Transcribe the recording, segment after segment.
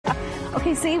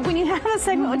Okay, see, when you have a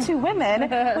segment with two women,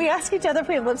 we ask each other if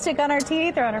we have lipstick on our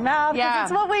teeth or on our mouth. Yeah.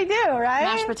 It's what we do, right?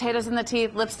 Mashed potatoes in the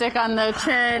teeth, lipstick on the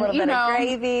chin. A little bit of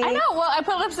gravy. I know. Well, I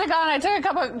put lipstick on. I took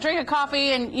a drink of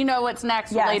coffee, and you know what's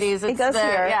next, ladies. It's it goes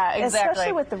here. Yeah, exactly.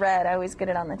 Especially with the red, I always get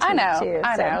it on the teeth I know. too.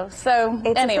 I know. So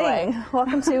it's anyway, a thing.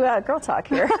 Welcome to Girl Talk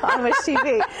here on Wish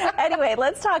TV. Anyway,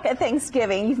 let's talk at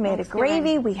Thanksgiving. You've made a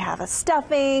gravy. We have a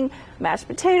stuffing, mashed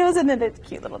potatoes, and then a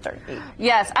cute little turkey.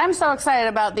 Yes, I'm so excited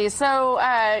about these. So,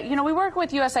 you know, we work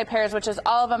with USA Pears, which is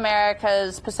all of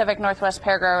America's Pacific Northwest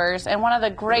pear growers, and one of the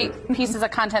great pieces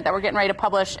of content that we're getting ready to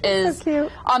publish is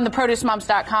on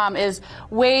theproducemoms.com is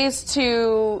ways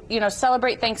to, you know,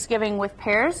 celebrate Thanksgiving with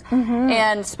pears,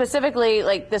 and specifically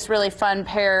like this really fun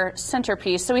pear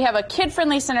centerpiece. So we have a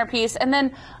kid-friendly centerpiece, and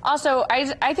then also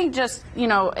I think just, you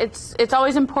know, it's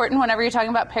always important whenever you're talking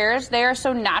about pears. They are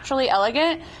so naturally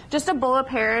elegant. Just a bowl of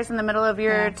pears in the middle of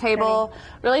your table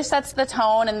really sets the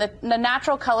tone, and the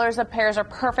natural colors of pears are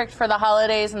perfect for the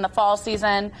holidays and the fall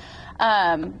season.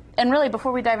 And really,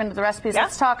 before we dive into the recipes,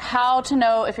 let's talk how to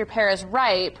know if your pear is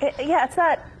ripe. It's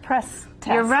that press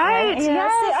test. You're right.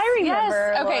 Yes. I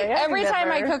remember. Yes. Okay. Lori, Every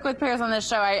time I cook with pears on this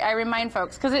show, I remind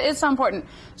folks because it is so important.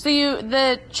 So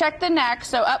check the neck,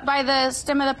 so up by the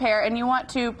stem of the pear, and you want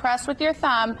to press with your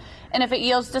thumb. And if it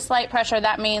yields to slight pressure,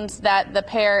 that means that the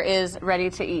pear is ready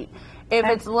to eat. If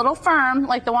it's a little firm,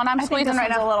 like the one I'm squeezing right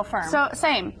now, a little firm. So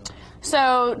same.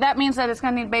 So that means that it's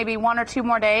going to need maybe 1 or 2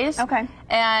 more days. Okay.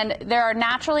 And there are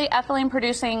naturally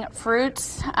ethylene-producing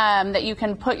fruits that you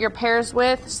can put your pears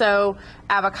with. So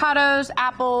avocados,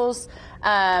 apples,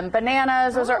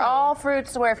 bananas. Those are all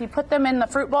fruits where if you put them in the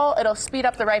fruit bowl, it'll speed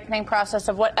up the ripening process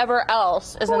of whatever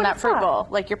else is in that fruit bowl,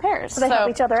 like your pears. So they help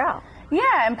each other out.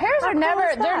 Yeah, and pears are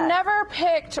they're never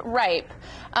picked ripe.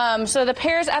 So the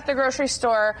pears at the grocery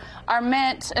store are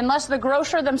meant, unless the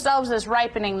grocer themselves is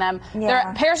ripening them,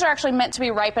 pears are actually meant to be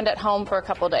ripened at home for a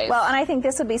couple days. Well, and I think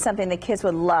this would be something the kids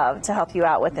would love to help you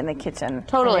out with in the kitchen.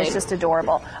 Totally. And it's just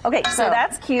adorable. Okay, so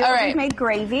that's cute. All right. We've made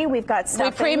gravy. We've got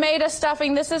stuffing. We pre-made a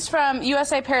stuffing. This is from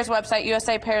USA Pears website,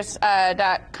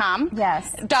 usapears.com.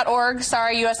 Yes. .org,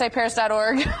 sorry,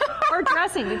 usapears.org. Or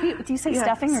dressing. Do you say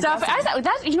stuffing or stuffing?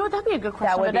 You know what, that'd be a good question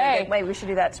that would today. Be a good, wait, we should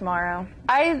do that tomorrow.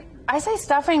 I say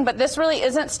stuffing, but this really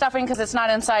isn't stuffing because it's not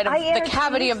inside of the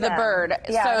cavity of the bird.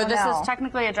 Yeah, so this is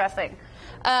technically a dressing.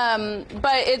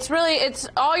 But it's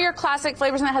all your classic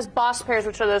flavors, and it has Boss pears,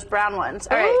 which are those brown ones.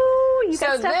 All right. Ooh, you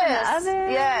got stuff in the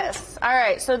oven. Yes. All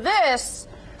right. So this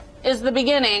is the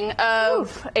beginning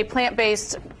of a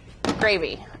plant-based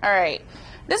gravy. All right.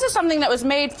 This is something that was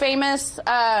made famous.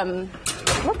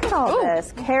 Look at all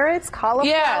this. Carrots, cauliflower.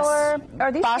 Yes.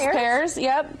 Are these Boss pears?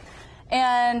 Yep.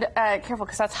 And careful,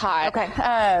 because that's hot.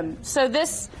 Okay. So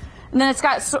this, and then it's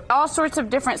got all sorts of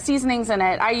different seasonings in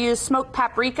it. I use smoked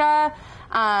paprika,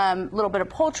 a little bit of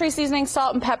poultry seasoning,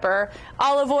 salt and pepper,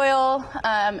 olive oil,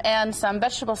 and some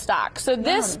vegetable stock. So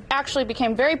this actually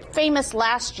became very famous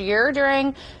last year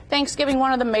during Thanksgiving.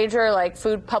 One of the major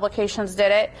food publications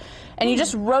did it. And you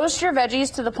just roast your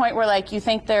veggies to the point where you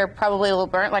think they're probably a little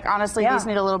burnt. Honestly, these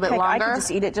need a little bit longer. I could just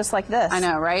eat it just like this. I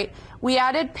know, right? We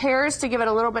added pears to give it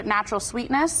a little bit natural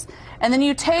sweetness. And then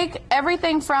you take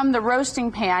everything from the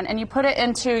roasting pan and you put it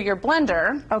into your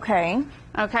blender. Okay.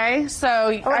 Okay, so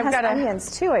I've got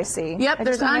onions too, I see. Yep,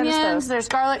 there's onions, there's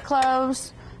garlic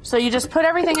cloves. So you just put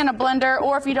everything in a blender,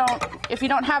 or if you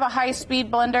don't have a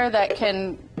high-speed blender that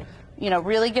can,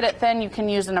 really get it thin, you can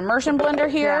use an immersion blender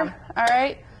here. Yeah. All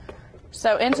right.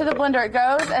 So into the blender it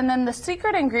goes, and then the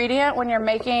secret ingredient when you're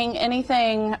making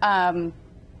anything, you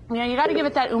got to give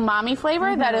it that umami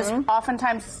flavor that is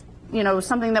oftentimes,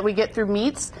 something that we get through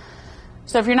meats.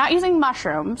 So if you're not using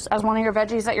mushrooms as one of your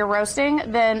veggies that you're roasting,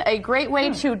 then a great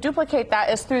way to duplicate that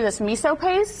is through this miso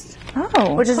paste,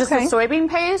 which is just a soybean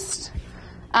paste.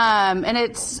 And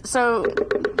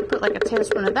put a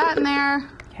tablespoon of that in there.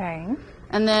 Okay.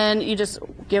 And then you just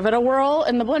give it a whirl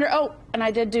in the blender. Oh, and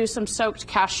I did do some soaked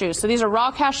cashews. So these are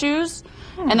raw cashews,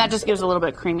 and that just gives a little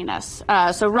bit of creaminess.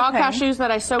 So raw cashews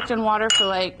that I soaked in water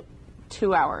for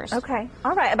 2 hours. Okay.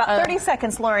 All right. About 30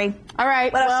 seconds, Lori. All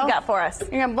right. What else you got for us?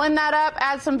 You're going to blend that up,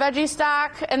 add some veggie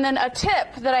stock, and then a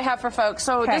tip that I have for folks.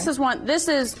 So this is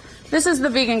the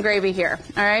vegan gravy here.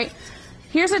 All right.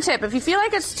 Here's a tip. If you feel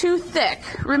like it's too thick,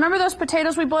 remember those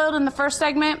potatoes we boiled in the first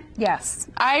segment? Yes.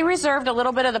 I reserved a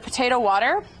little bit of the potato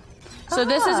water. So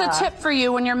this is a tip for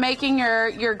you when you're making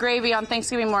your gravy on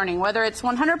Thanksgiving morning, whether it's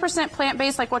 100%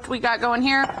 plant-based like what we got going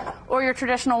here, or your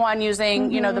traditional one using,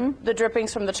 the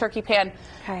drippings from the turkey pan.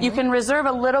 Okay. You can reserve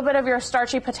a little bit of your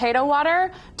starchy potato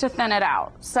water to thin it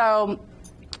out. So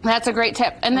that's a great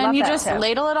tip. And then you just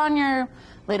ladle it on your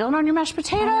mashed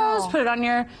potatoes, put it on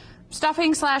your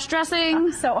stuffing / dressing.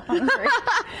 I'm so hungry.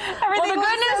 Well, the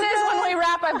good news is when we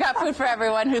wrap, I've got food for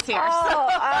everyone who's here.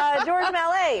 Oh, George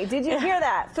Mallet, did you hear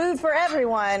that? Food for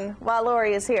everyone while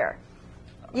Lori is here.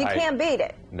 You can't beat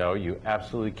it. No, you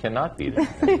absolutely cannot beat it.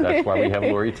 And that's why we have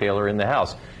Lori Taylor in the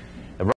house.